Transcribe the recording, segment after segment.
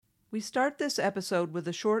We start this episode with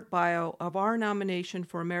a short bio of our nomination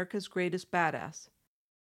for America's Greatest Badass.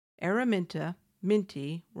 Araminta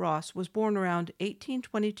Minty Ross was born around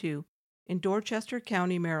 1822 in Dorchester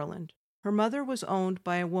County, Maryland. Her mother was owned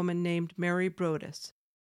by a woman named Mary Brodess.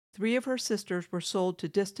 3 of her sisters were sold to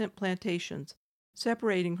distant plantations,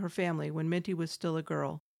 separating her family when Minty was still a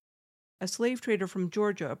girl. A slave trader from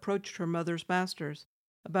Georgia approached her mother's masters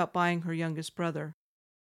about buying her youngest brother.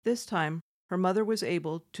 This time, her mother was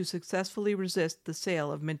able to successfully resist the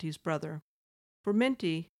sale of Minty's brother. For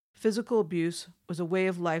Minty, physical abuse was a way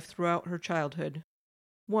of life throughout her childhood.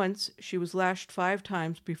 Once, she was lashed 5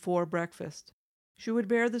 times before breakfast. She would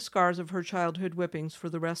bear the scars of her childhood whippings for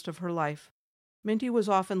the rest of her life. Minty was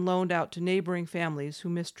often loaned out to neighboring families who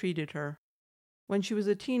mistreated her. When she was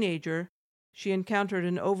a teenager, she encountered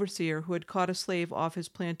an overseer who had caught a slave off his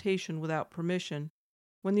plantation without permission.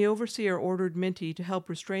 When the overseer ordered Minty to help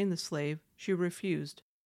restrain the slave, she refused,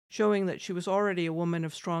 showing that she was already a woman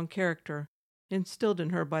of strong character, instilled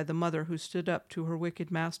in her by the mother who stood up to her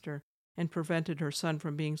wicked master and prevented her son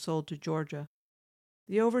from being sold to Georgia.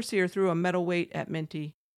 The overseer threw a metal weight at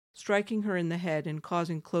Minty, striking her in the head and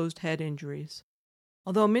causing closed head injuries.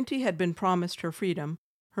 Although Minty had been promised her freedom,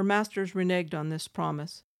 her masters reneged on this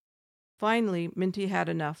promise. Finally, Minty had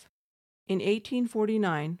enough. In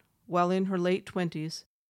 1849, while in her late 20s,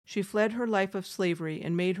 she fled her life of slavery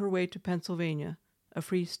and made her way to Pennsylvania, a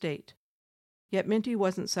free state. Yet Minty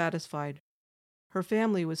wasn't satisfied. Her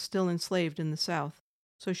family was still enslaved in the South,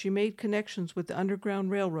 so she made connections with the Underground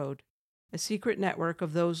Railroad, a secret network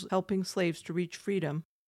of those helping slaves to reach freedom,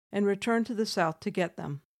 and returned to the South to get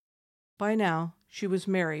them. By now, she was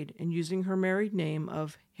married and using her married name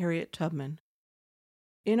of Harriet Tubman.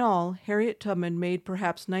 In all, Harriet Tubman made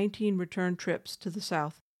perhaps 19 return trips to the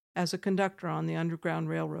South as a conductor on the Underground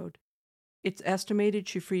Railroad. It's estimated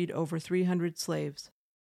she freed over 300 slaves.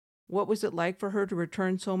 What was it like for her to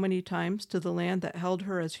return so many times to the land that held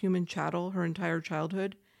her as human chattel her entire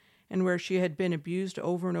childhood, and where she had been abused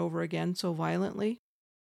over and over again so violently?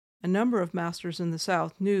 A number of masters in the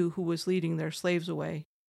South knew who was leading their slaves away,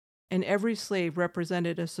 and every slave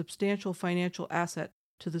represented a substantial financial asset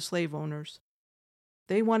to the slave owners.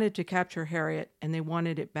 They wanted to capture Harriet, and they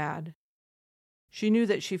wanted it bad. She knew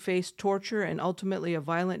that she faced torture and ultimately a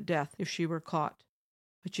violent death if she were caught,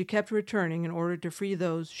 but she kept returning in order to free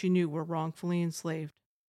those she knew were wrongfully enslaved.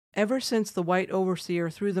 Ever since the white overseer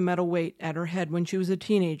threw the metal weight at her head when she was a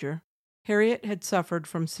teenager, Harriet had suffered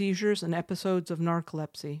from seizures and episodes of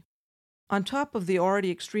narcolepsy. On top of the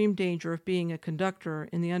already extreme danger of being a conductor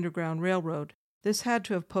in the Underground Railroad, this had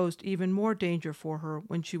to have posed even more danger for her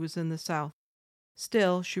when she was in the South.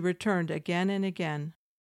 Still, she returned again and again.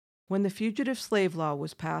 When the Fugitive Slave Law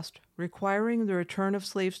was passed, requiring the return of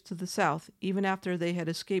slaves to the South even after they had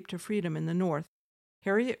escaped to freedom in the North,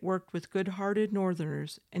 Harriet worked with good-hearted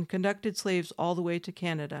Northerners and conducted slaves all the way to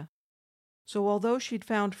Canada. So although she'd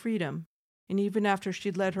found freedom, and even after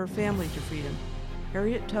she'd led her family to freedom,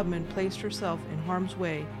 Harriet Tubman placed herself in harm's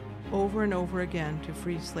way over and over again to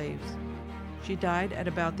free slaves. She died at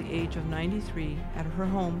about the age of 93 at her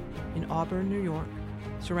home in Auburn, New York,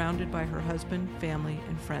 surrounded by her husband, family,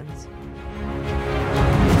 and friends.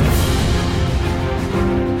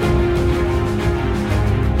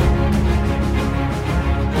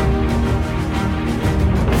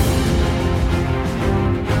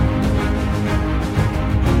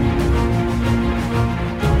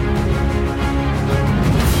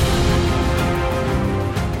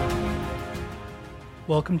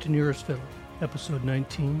 Welcome to Nearest Fiddle, Episode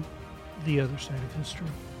 19, The Other Side of History.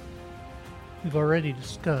 We've already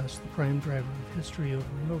discussed the prime driver of history over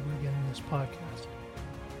and over again in this podcast.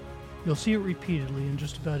 You'll see it repeatedly in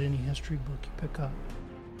just about any history book you pick up.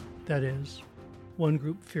 That is, one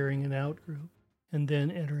group fearing an out-group and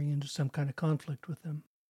then entering into some kind of conflict with them.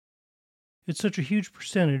 It's such a huge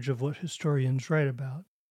percentage of what historians write about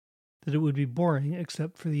that it would be boring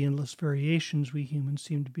except for the endless variations we humans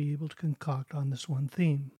seem to be able to concoct on this one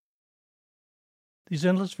theme. These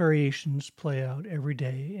endless variations play out every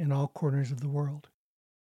day in all corners of the world,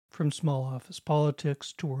 from small office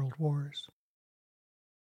politics to world wars.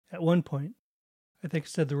 At one point, I think I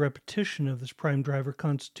said the repetition of this prime driver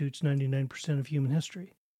constitutes 99% of human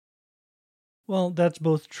history. Well, that's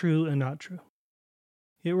both true and not true.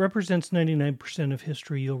 It represents 99% of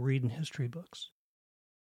history you'll read in history books.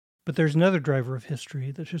 But there's another driver of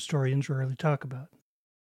history that historians rarely talk about,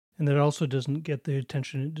 and that also doesn't get the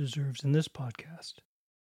attention it deserves in this podcast.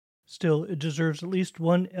 Still, it deserves at least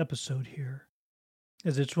one episode here,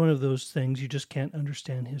 as it's one of those things you just can't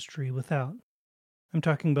understand history without. I'm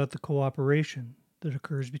talking about the cooperation that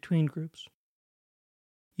occurs between groups.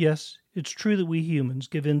 Yes, it's true that we humans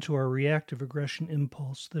give in to our reactive aggression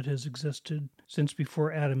impulse that has existed since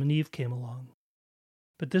before Adam and Eve came along.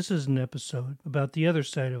 But this is an episode about the other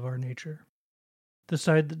side of our nature, the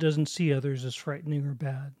side that doesn't see others as frightening or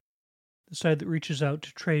bad, the side that reaches out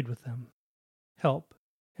to trade with them, help,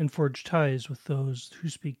 and forge ties with those who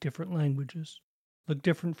speak different languages, look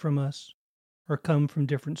different from us, or come from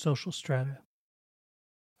different social strata.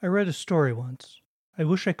 I read a story once. I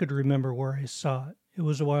wish I could remember where I saw it. It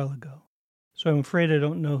was a while ago, so I'm afraid I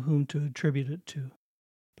don't know whom to attribute it to.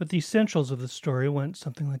 But the essentials of the story went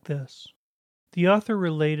something like this. The author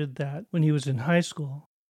related that when he was in high school,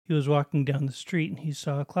 he was walking down the street and he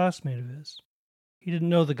saw a classmate of his. He didn't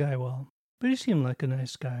know the guy well, but he seemed like a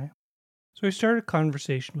nice guy. So he started a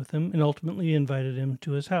conversation with him and ultimately invited him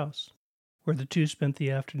to his house, where the two spent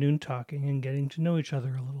the afternoon talking and getting to know each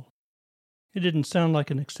other a little. It didn't sound like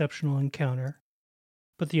an exceptional encounter,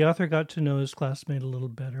 but the author got to know his classmate a little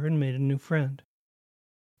better and made a new friend.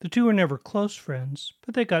 The two were never close friends,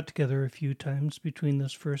 but they got together a few times between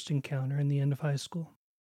this first encounter and the end of high school.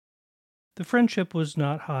 The friendship was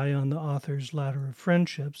not high on the author's ladder of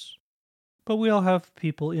friendships, but we all have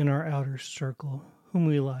people in our outer circle whom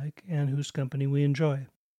we like and whose company we enjoy.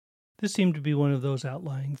 This seemed to be one of those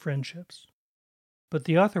outlying friendships. But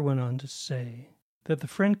the author went on to say that the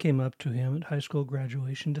friend came up to him at high school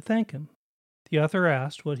graduation to thank him. The author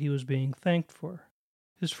asked what he was being thanked for.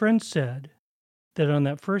 His friend said that on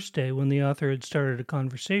that first day when the author had started a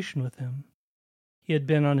conversation with him, he had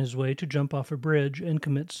been on his way to jump off a bridge and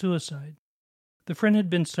commit suicide. The friend had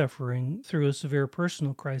been suffering through a severe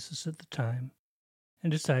personal crisis at the time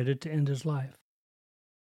and decided to end his life.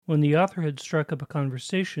 When the author had struck up a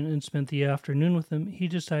conversation and spent the afternoon with him, he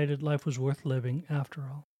decided life was worth living after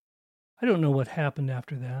all. I don't know what happened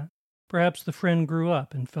after that. Perhaps the friend grew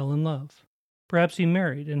up and fell in love. Perhaps he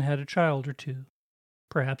married and had a child or two.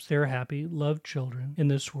 Perhaps they are happy, loved children in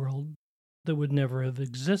this world that would never have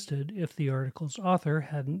existed if the article's author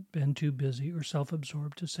hadn't been too busy or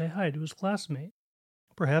self-absorbed to say hi to his classmate.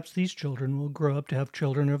 Perhaps these children will grow up to have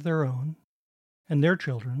children of their own, and their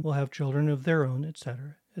children will have children of their own,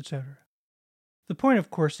 etc., etc. The point, of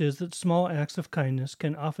course, is that small acts of kindness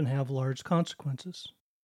can often have large consequences.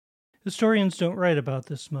 Historians don't write about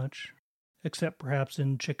this much, except perhaps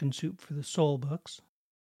in Chicken Soup for the Soul books,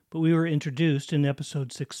 but we were introduced in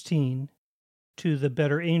episode 16 to the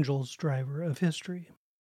better angels driver of history.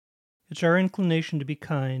 It's our inclination to be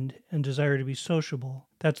kind and desire to be sociable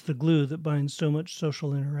that's the glue that binds so much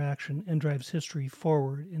social interaction and drives history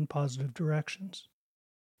forward in positive directions.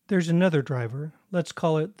 There's another driver, let's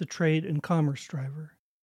call it the trade and commerce driver,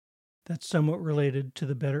 that's somewhat related to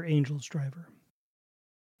the better angels driver.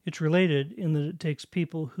 It's related in that it takes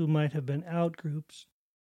people who might have been out groups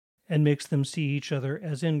and makes them see each other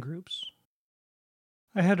as in groups.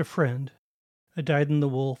 I had a friend, a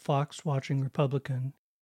dyed-in-the-wool fox-watching Republican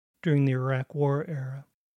during the Iraq War era,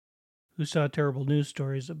 who saw terrible news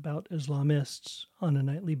stories about Islamists on a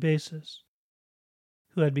nightly basis,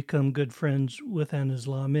 who had become good friends with an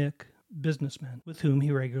Islamic businessman with whom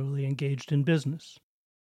he regularly engaged in business.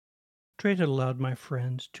 Trade had allowed my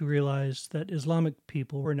friend to realize that Islamic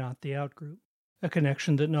people were not the outgroup, a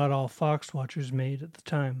connection that not all fox watchers made at the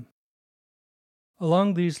time.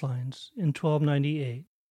 Along these lines, in 1298,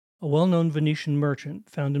 a well-known Venetian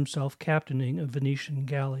merchant found himself captaining a Venetian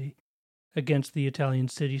galley against the Italian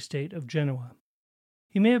city-state of Genoa.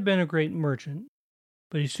 He may have been a great merchant,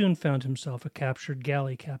 but he soon found himself a captured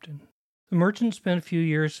galley captain. The merchant spent a few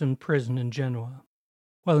years in prison in Genoa.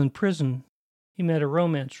 While in prison, he met a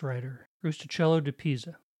romance writer, Rustichello di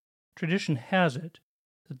Pisa. Tradition has it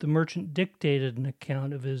that the merchant dictated an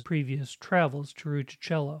account of his previous travels to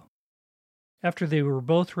Rustichello. After they were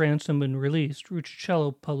both ransomed and released,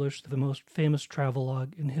 Rustichello published the most famous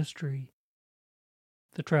travelogue in history,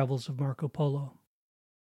 The Travels of Marco Polo.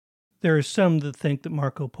 There are some that think that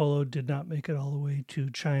Marco Polo did not make it all the way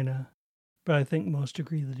to China, but I think most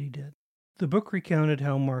agree that he did. The book recounted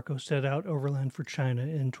how Marco set out overland for China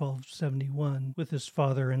in 1271 with his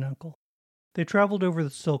father and uncle. They traveled over the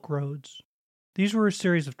Silk Roads. These were a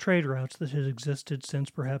series of trade routes that had existed since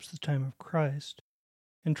perhaps the time of Christ,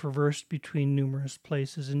 and traversed between numerous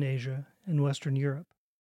places in Asia and Western Europe.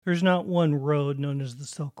 There is not one road known as the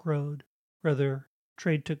Silk Road. Rather,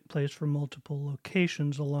 trade took place from multiple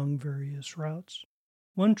locations along various routes.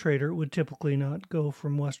 One trader would typically not go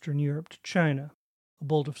from Western Europe to China. A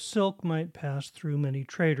bolt of silk might pass through many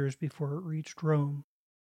traders before it reached Rome.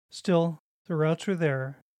 Still, the routes were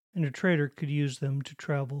there, and a trader could use them to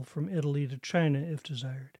travel from Italy to China if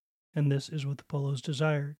desired, and this is what the Polos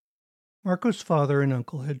desired. Marco's father and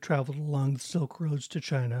uncle had traveled along the Silk Roads to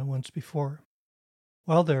China once before.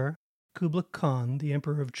 While there, Kublai Khan, the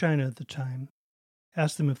Emperor of China at the time,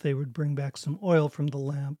 asked them if they would bring back some oil from the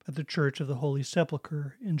lamp at the Church of the Holy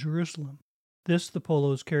Sepulchre in Jerusalem. This the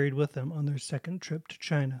Polos carried with them on their second trip to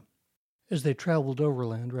China. As they traveled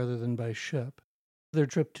overland rather than by ship, their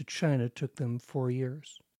trip to China took them 4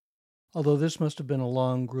 years. Although this must have been a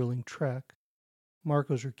long, grueling trek,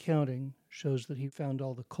 Marco's recounting shows that he found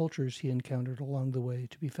all the cultures he encountered along the way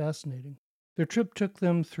to be fascinating. Their trip took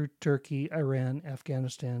them through Turkey, Iran,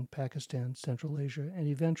 Afghanistan, Pakistan, Central Asia, and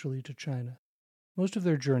eventually to China. Most of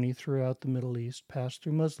their journey throughout the Middle East passed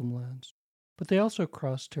through Muslim lands, but they also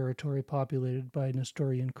crossed territory populated by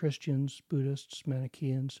Nestorian Christians, Buddhists,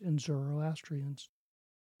 Manichaeans, and Zoroastrians.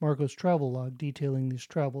 Marco's travel log detailing these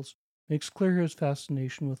travels makes clear his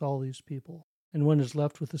fascination with all these people, and one is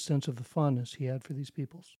left with a sense of the fondness he had for these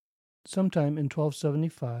peoples. Sometime in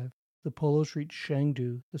 1275, the Polos reached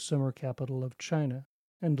Chengdu, the summer capital of China,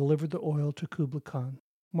 and delivered the oil to Kublai Khan.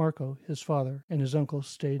 Marco, his father, and his uncle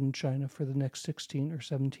stayed in China for the next 16 or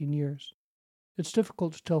 17 years. It's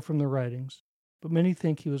difficult to tell from the writings, but many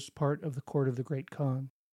think he was part of the court of the Great Khan.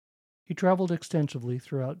 He traveled extensively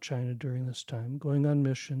throughout China during this time, going on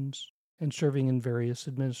missions and serving in various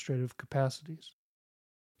administrative capacities.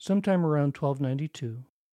 Sometime around 1292,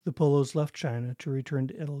 the Polos left China to return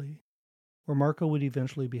to Italy, where Marco would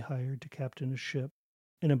eventually be hired to captain a ship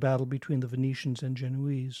in a battle between the Venetians and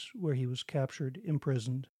Genoese, where he was captured,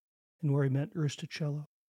 imprisoned, and where he met Rustichello,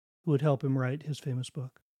 who would help him write his famous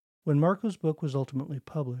book. When Marco's book was ultimately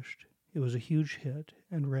published, it was a huge hit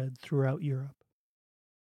and read throughout Europe.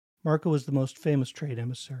 Marco was the most famous trade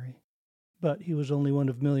emissary, but he was only one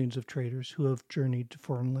of millions of traders who have journeyed to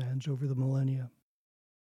foreign lands over the millennia.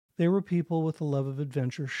 They were people with a love of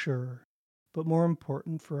adventure, sure, but more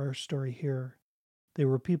important for our story here, they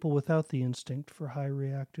were people without the instinct for high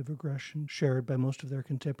reactive aggression shared by most of their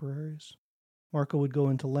contemporaries. Marco would go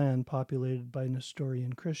into land populated by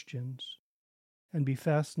Nestorian Christians and be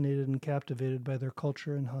fascinated and captivated by their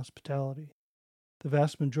culture and hospitality. The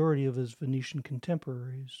vast majority of his Venetian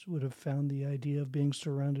contemporaries would have found the idea of being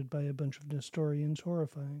surrounded by a bunch of Nestorians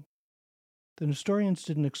horrifying. The Nestorians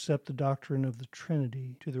didn't accept the doctrine of the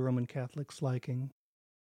Trinity to the Roman Catholics' liking,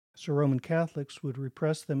 so Roman Catholics would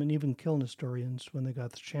repress them and even kill Nestorians when they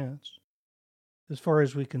got the chance. As far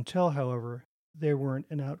as we can tell, however, they weren't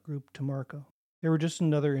an outgroup to Marco. They were just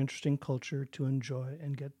another interesting culture to enjoy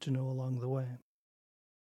and get to know along the way.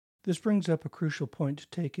 This brings up a crucial point to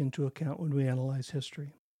take into account when we analyze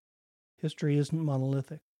history. History isn't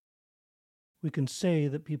monolithic. We can say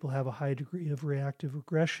that people have a high degree of reactive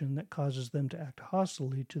aggression that causes them to act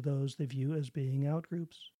hostilely to those they view as being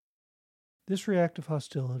outgroups. This reactive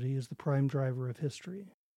hostility is the prime driver of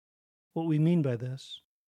history. What we mean by this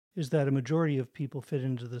is that a majority of people fit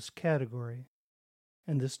into this category,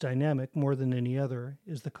 and this dynamic, more than any other,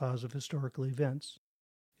 is the cause of historical events.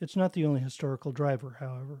 It's not the only historical driver,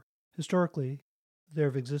 however. Historically, there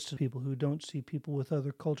have existed people who don't see people with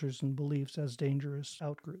other cultures and beliefs as dangerous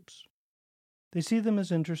outgroups. They see them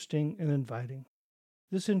as interesting and inviting.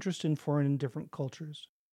 This interest in foreign and different cultures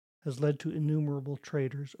has led to innumerable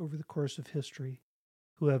traders over the course of history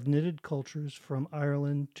who have knitted cultures from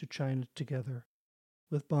Ireland to China together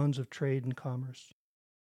with bonds of trade and commerce.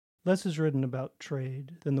 Less is written about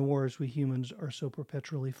trade than the wars we humans are so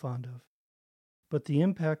perpetually fond of. But the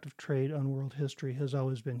impact of trade on world history has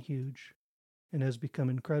always been huge and has become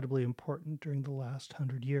incredibly important during the last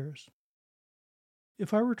 100 years.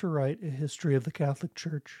 If I were to write a history of the Catholic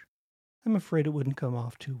Church, I'm afraid it wouldn't come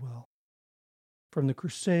off too well. From the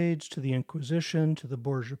Crusades to the Inquisition to the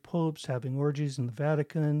Borgia popes having orgies in the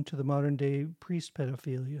Vatican to the modern-day priest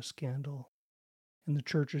pedophilia scandal and the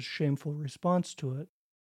Church's shameful response to it,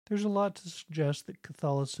 there's a lot to suggest that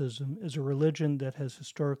Catholicism is a religion that has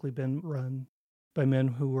historically been run by men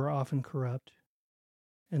who were often corrupt,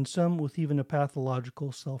 and some with even a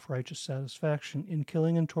pathological self-righteous satisfaction in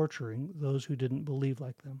killing and torturing those who didn't believe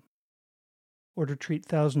like them, or to treat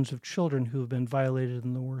thousands of children who have been violated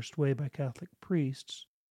in the worst way by Catholic priests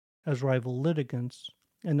as rival litigants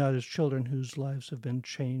and not as children whose lives have been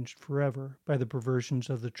changed forever by the perversions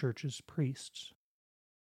of the Church's priests.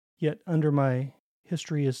 Yet under my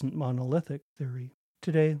history isn't monolithic theory,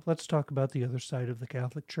 today let's talk about the other side of the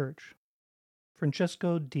Catholic Church.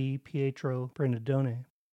 Francesco di Pietro Bernardone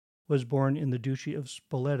was born in the Duchy of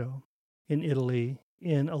Spoleto in Italy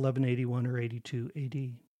in 1181 or 82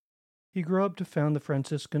 AD. He grew up to found the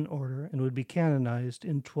Franciscan order and would be canonized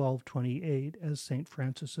in 1228 as St.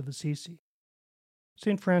 Francis of Assisi.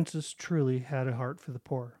 St. Francis truly had a heart for the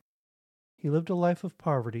poor. He lived a life of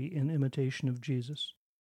poverty in imitation of Jesus.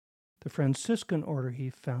 The Franciscan order he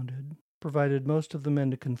founded provided most of the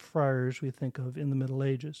mendicant friars we think of in the Middle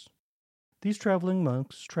Ages. These traveling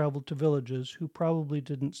monks traveled to villages who probably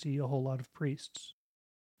didn't see a whole lot of priests.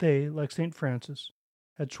 They, like St. Francis,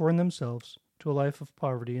 had sworn themselves to a life of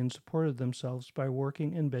poverty and supported themselves by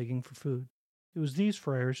working and begging for food. It was these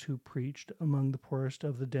friars who preached among the poorest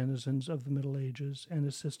of the denizens of the Middle Ages and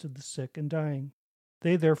assisted the sick and dying.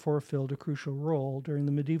 They therefore filled a crucial role during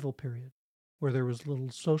the medieval period, where there was little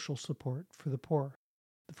social support for the poor.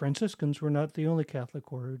 The Franciscans were not the only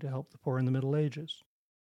Catholic order to help the poor in the Middle Ages.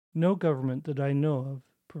 No government that I know of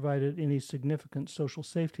provided any significant social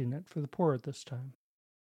safety net for the poor at this time.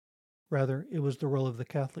 Rather, it was the role of the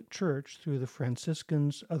Catholic Church through the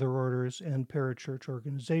Franciscans, other orders, and parachurch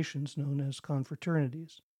organizations known as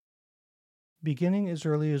confraternities. Beginning as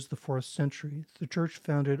early as the 4th century, the Church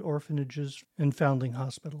founded orphanages and foundling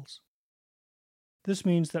hospitals. This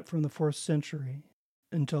means that from the 4th century,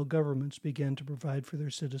 until governments began to provide for their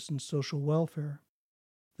citizens' social welfare,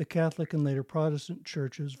 the Catholic and later Protestant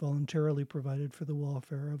churches voluntarily provided for the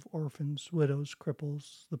welfare of orphans, widows,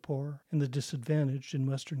 cripples, the poor, and the disadvantaged in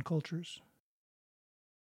Western cultures.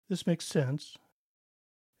 This makes sense.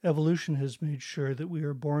 Evolution has made sure that we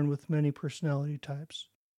are born with many personality types,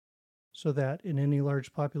 so that in any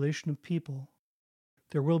large population of people,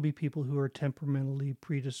 there will be people who are temperamentally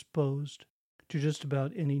predisposed to just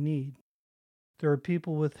about any need. There are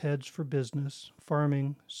people with heads for business,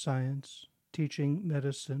 farming, science, teaching,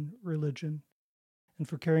 medicine, religion, and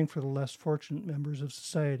for caring for the less fortunate members of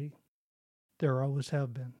society. There always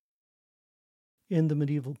have been. In the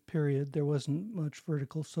medieval period, there wasn't much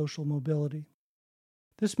vertical social mobility.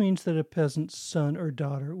 This means that a peasant's son or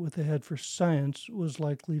daughter with a head for science was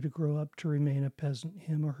likely to grow up to remain a peasant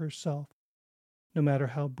him or herself, no matter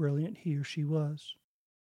how brilliant he or she was.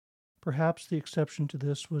 Perhaps the exception to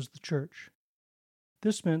this was the church.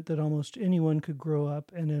 This meant that almost anyone could grow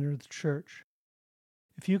up and enter the church.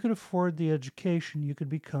 If you could afford the education, you could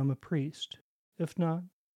become a priest. If not,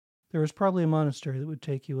 there was probably a monastery that would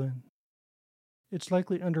take you in. It's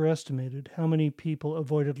likely underestimated how many people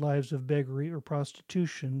avoided lives of beggary or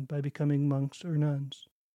prostitution by becoming monks or nuns.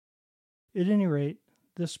 At any rate,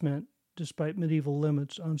 this meant, despite medieval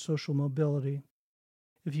limits on social mobility,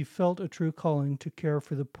 if you felt a true calling to care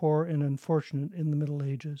for the poor and unfortunate in the Middle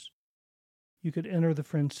Ages, you could enter the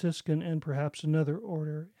Franciscan and perhaps another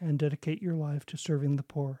order and dedicate your life to serving the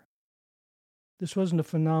poor. This wasn't a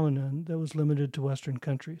phenomenon that was limited to Western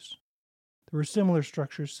countries. There were similar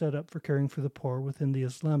structures set up for caring for the poor within the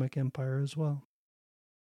Islamic Empire as well.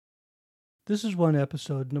 This is one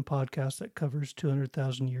episode in a podcast that covers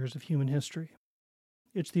 200,000 years of human history.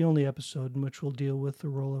 It's the only episode in which we'll deal with the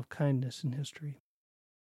role of kindness in history.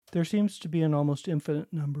 There seems to be an almost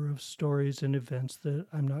infinite number of stories and events that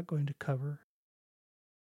I'm not going to cover.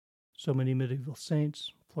 So many medieval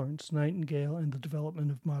saints, Florence Nightingale and the development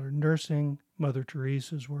of modern nursing, Mother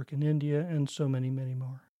Teresa's work in India, and so many, many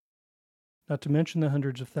more. Not to mention the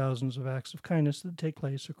hundreds of thousands of acts of kindness that take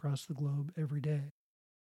place across the globe every day.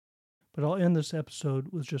 But I'll end this episode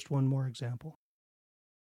with just one more example.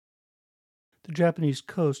 The Japanese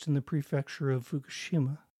coast in the prefecture of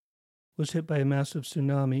Fukushima was hit by a massive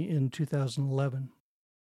tsunami in 2011.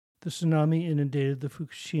 The tsunami inundated the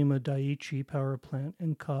Fukushima Daiichi power plant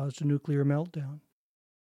and caused a nuclear meltdown,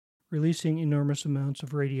 releasing enormous amounts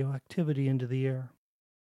of radioactivity into the air.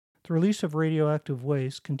 The release of radioactive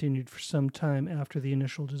waste continued for some time after the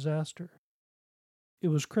initial disaster. It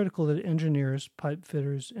was critical that engineers, pipe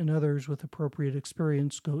fitters, and others with appropriate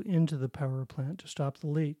experience go into the power plant to stop the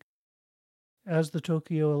leak. As the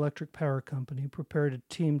Tokyo Electric Power Company prepared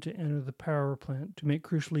a team to enter the power plant to make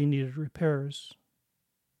crucially needed repairs,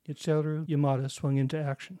 Yatsuhiro Yamada swung into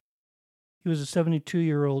action. He was a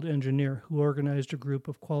 72-year-old engineer who organized a group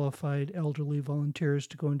of qualified elderly volunteers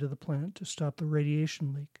to go into the plant to stop the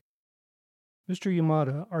radiation leak. Mr.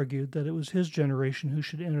 Yamada argued that it was his generation who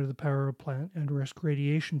should enter the power plant and risk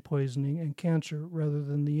radiation poisoning and cancer rather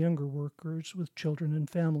than the younger workers with children and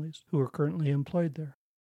families who were currently employed there.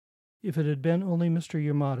 If it had been only Mr.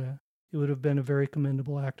 Yamada, it would have been a very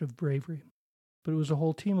commendable act of bravery. But it was a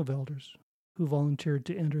whole team of elders who volunteered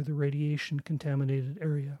to enter the radiation-contaminated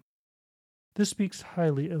area. This speaks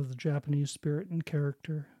highly of the Japanese spirit and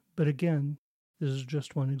character, but again, this is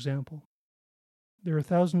just one example. There are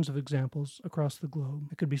thousands of examples across the globe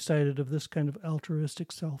that could be cited of this kind of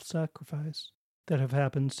altruistic self-sacrifice that have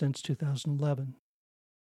happened since 2011.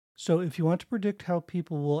 So if you want to predict how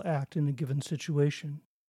people will act in a given situation,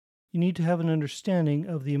 you need to have an understanding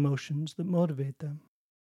of the emotions that motivate them.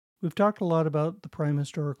 We've talked a lot about the prime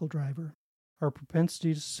historical driver, our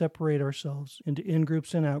propensity to separate ourselves into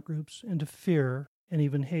in-groups and out-groups, and to fear and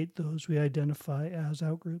even hate those we identify as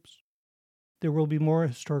out-groups. There will be more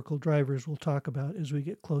historical drivers we'll talk about as we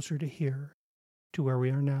get closer to here, to where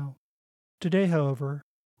we are now. Today, however,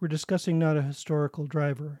 we're discussing not a historical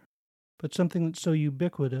driver, but something that's so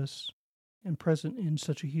ubiquitous and present in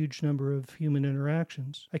such a huge number of human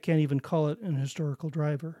interactions, I can't even call it an historical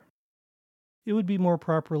driver. It would be more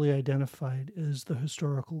properly identified as the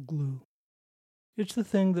historical glue. It's the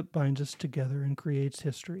thing that binds us together and creates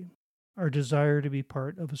history, our desire to be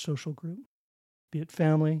part of a social group, be it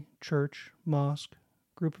family, church, mosque,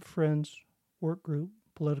 group of friends, work group,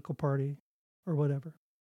 political party, or whatever,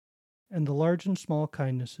 and the large and small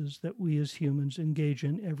kindnesses that we as humans engage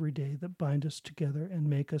in every day that bind us together and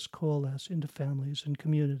make us coalesce into families and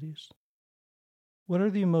communities. What are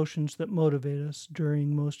the emotions that motivate us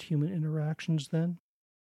during most human interactions, then?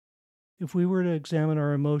 If we were to examine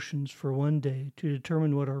our emotions for one day to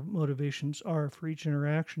determine what our motivations are for each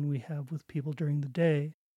interaction we have with people during the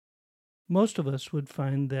day, most of us would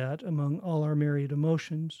find that among all our myriad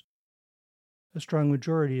emotions, a strong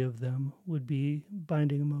majority of them would be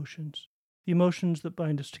binding emotions, the emotions that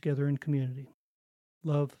bind us together in community: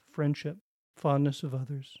 love, friendship, fondness of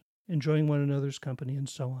others, enjoying one another's company, and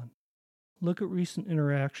so on. Look at recent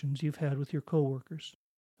interactions you've had with your coworkers.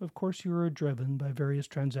 Of course, you are driven by various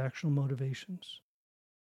transactional motivations: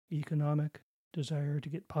 economic, desire to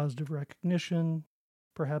get positive recognition,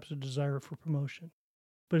 perhaps a desire for promotion.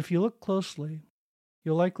 But if you look closely,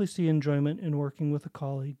 you'll likely see enjoyment in working with a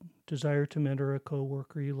colleague, desire to mentor a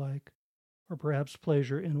coworker you like, or perhaps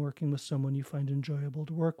pleasure in working with someone you find enjoyable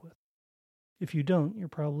to work with. If you don't, you're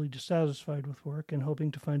probably dissatisfied with work and hoping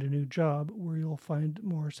to find a new job where you'll find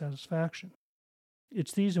more satisfaction.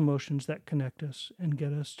 It's these emotions that connect us and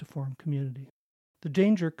get us to form community. The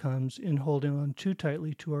danger comes in holding on too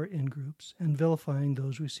tightly to our in-groups and vilifying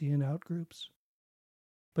those we see in out-groups.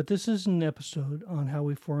 But this is an episode on how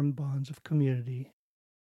we form bonds of community.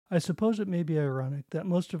 I suppose it may be ironic that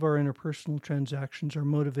most of our interpersonal transactions are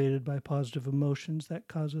motivated by positive emotions that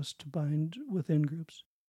cause us to bind with in-groups.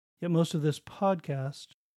 Yet most of this podcast,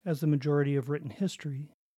 as the majority of written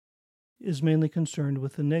history, is mainly concerned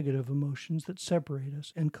with the negative emotions that separate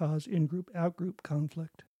us and cause in-group-out-group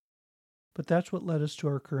conflict. But that's what led us to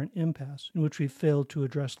our current impasse, in which we failed to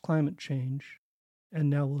address climate change, and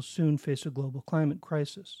now will soon face a global climate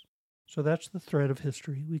crisis. So that's the thread of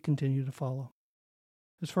history we continue to follow.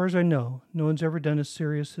 As far as I know, no one's ever done a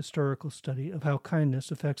serious historical study of how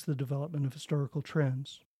kindness affects the development of historical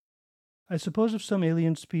trends. I suppose if some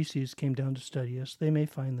alien species came down to study us, they may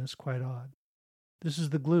find this quite odd. This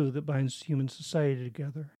is the glue that binds human society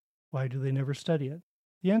together. Why do they never study it?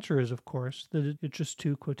 The answer is, of course, that it's just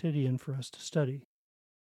too quotidian for us to study.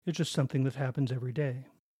 It's just something that happens every day.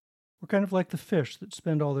 We're kind of like the fish that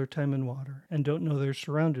spend all their time in water and don't know they're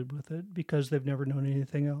surrounded with it because they've never known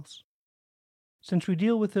anything else. Since we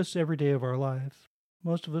deal with this every day of our life,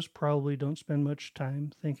 most of us probably don't spend much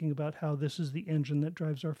time thinking about how this is the engine that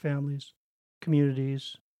drives our families,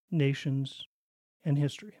 communities, nations, and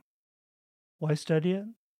history. Why study it?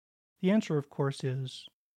 The answer, of course, is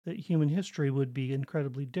that human history would be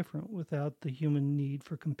incredibly different without the human need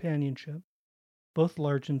for companionship, both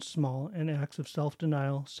large and small, and acts of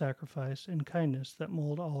self-denial, sacrifice, and kindness that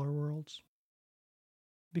mold all our worlds.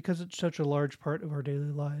 Because it's such a large part of our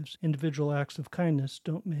daily lives, individual acts of kindness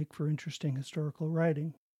don't make for interesting historical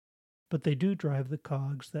writing, but they do drive the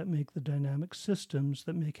cogs that make the dynamic systems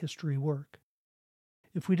that make history work.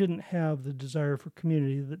 If we didn't have the desire for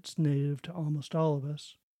community that's native to almost all of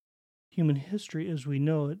us, human history as we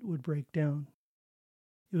know it would break down.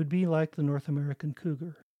 It would be like the North American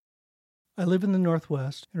cougar. I live in the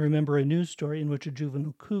Northwest and remember a news story in which a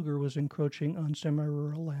juvenile cougar was encroaching on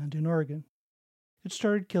semi-rural land in Oregon. It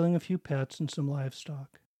started killing a few pets and some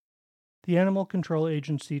livestock. The Animal Control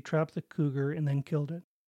Agency trapped the cougar and then killed it.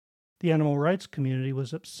 The animal rights community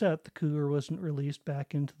was upset the cougar wasn't released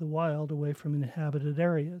back into the wild away from inhabited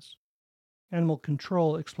areas. Animal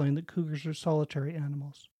Control explained that cougars are solitary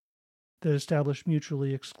animals that establish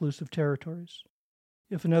mutually exclusive territories.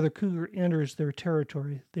 If another cougar enters their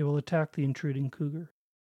territory, they will attack the intruding cougar.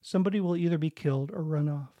 Somebody will either be killed or run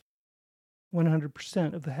off.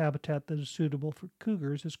 100% of the habitat that is suitable for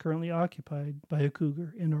cougars is currently occupied by a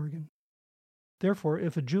cougar in Oregon. Therefore,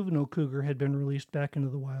 if a juvenile cougar had been released back into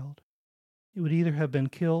the wild, it would either have been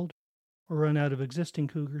killed or run out of existing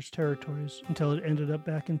cougars' territories until it ended up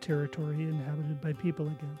back in territory inhabited by people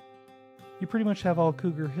again. You pretty much have all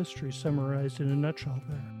cougar history summarized in a nutshell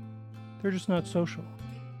there. They're just not social.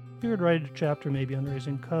 Figured write a chapter maybe on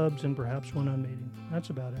raising cubs and perhaps one on mating. That's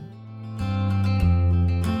about it.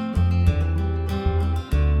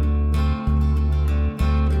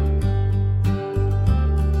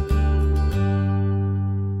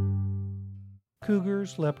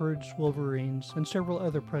 Cougars, leopards, wolverines, and several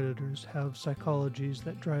other predators have psychologies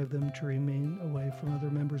that drive them to remain away from other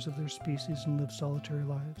members of their species and live solitary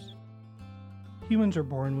lives. Humans are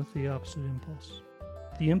born with the opposite impulse,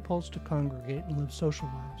 the impulse to congregate and live social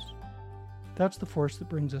lives. That's the force that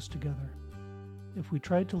brings us together. If we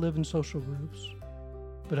tried to live in social groups,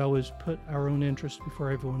 but always put our own interests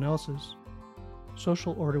before everyone else's,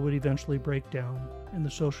 social order would eventually break down, and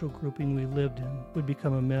the social grouping we lived in would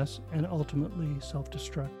become a mess and ultimately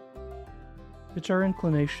self-destruct. It's our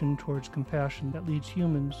inclination towards compassion that leads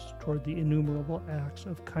humans toward the innumerable acts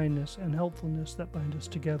of kindness and helpfulness that bind us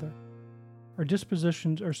together. Our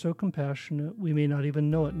dispositions are so compassionate we may not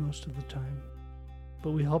even know it most of the time,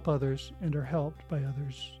 but we help others and are helped by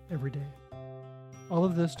others every day. All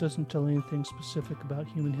of this doesn't tell anything specific about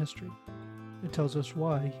human history. It tells us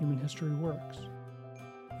why human history works.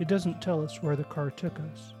 It doesn't tell us where the car took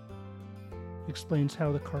us. It explains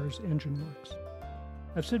how the car's engine works.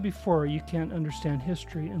 I've said before, you can't understand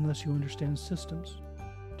history unless you understand systems.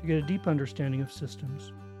 To get a deep understanding of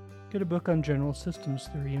systems, get a book on general systems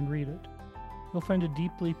theory and read it. You'll find a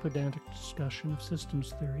deeply pedantic discussion of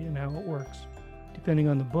systems theory and how it works. Depending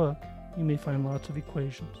on the book, you may find lots of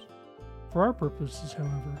equations. For our purposes,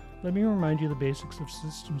 however, let me remind you the basics of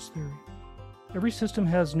systems theory. Every system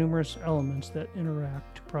has numerous elements that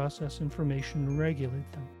interact to process information and regulate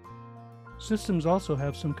them. Systems also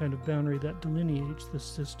have some kind of boundary that delineates the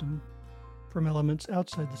system from elements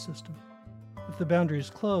outside the system. If the boundary is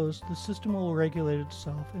closed, the system will regulate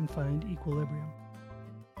itself and find equilibrium.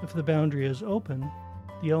 If the boundary is open,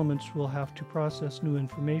 the elements will have to process new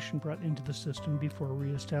information brought into the system before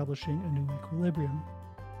reestablishing a new equilibrium.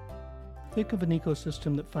 Think of an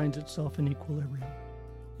ecosystem that finds itself in equilibrium.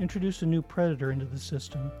 Introduce a new predator into the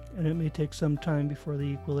system, and it may take some time before the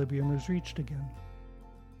equilibrium is reached again.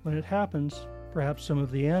 When it happens, perhaps some of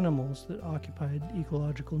the animals that occupied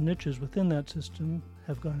ecological niches within that system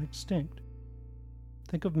have gone extinct.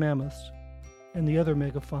 Think of mammoths and the other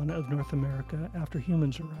megafauna of North America after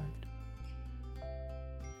humans arrived.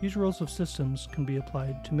 These rules of systems can be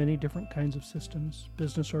applied to many different kinds of systems,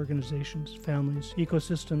 business organizations, families,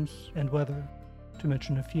 ecosystems, and weather, to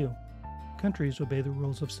mention a few. Countries obey the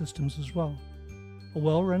rules of systems as well. A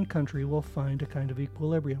well-run country will find a kind of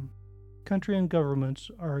equilibrium. Country and governments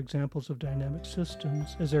are examples of dynamic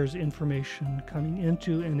systems, as there is information coming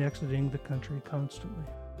into and exiting the country constantly,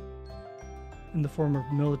 in the form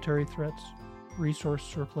of military threats, resource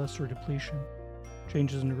surplus or depletion,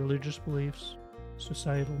 changes in religious beliefs,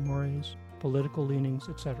 societal mores, political leanings,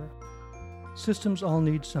 etc. Systems all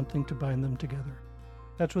need something to bind them together.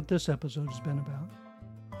 That's what this episode has been about.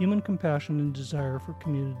 Human compassion and desire for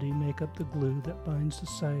community make up the glue that binds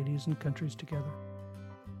societies and countries together.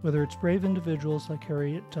 Whether it's brave individuals like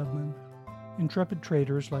Harriet Tubman, intrepid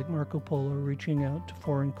traders like Marco Polo reaching out to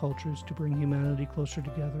foreign cultures to bring humanity closer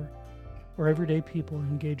together, or everyday people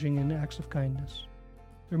engaging in acts of kindness.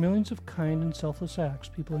 There are millions of kind and selfless acts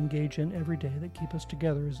people engage in every day that keep us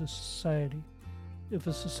together as a society. If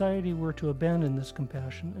a society were to abandon this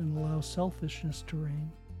compassion and allow selfishness to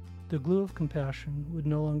reign, the glue of compassion would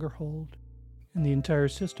no longer hold, and the entire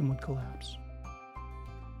system would collapse.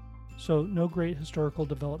 So, no great historical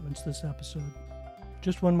developments this episode.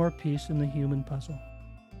 Just one more piece in the human puzzle.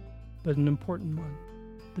 But an important one.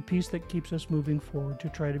 The piece that keeps us moving forward to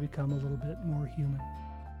try to become a little bit more human.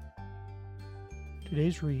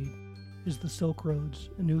 Today's read is The Silk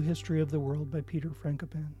Roads, A New History of the World by Peter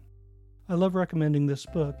Frankopan. I love recommending this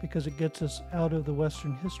book because it gets us out of the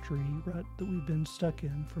Western history rut that we've been stuck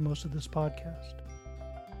in for most of this podcast.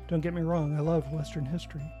 Don't get me wrong, I love Western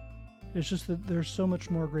history. It's just that there's so much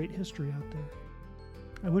more great history out there.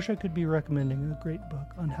 I wish I could be recommending a great book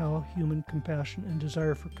on how human compassion and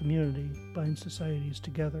desire for community bind societies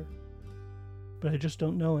together, but I just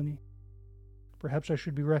don't know any. Perhaps I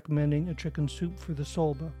should be recommending a Chicken Soup for the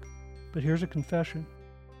Soul book, but here's a confession.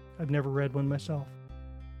 I've never read one myself.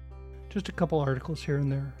 Just a couple articles here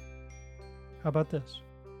and there. How about this?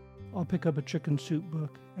 I'll pick up a Chicken Soup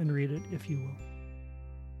book and read it if you will.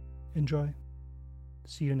 Enjoy.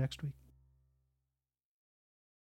 See you next week.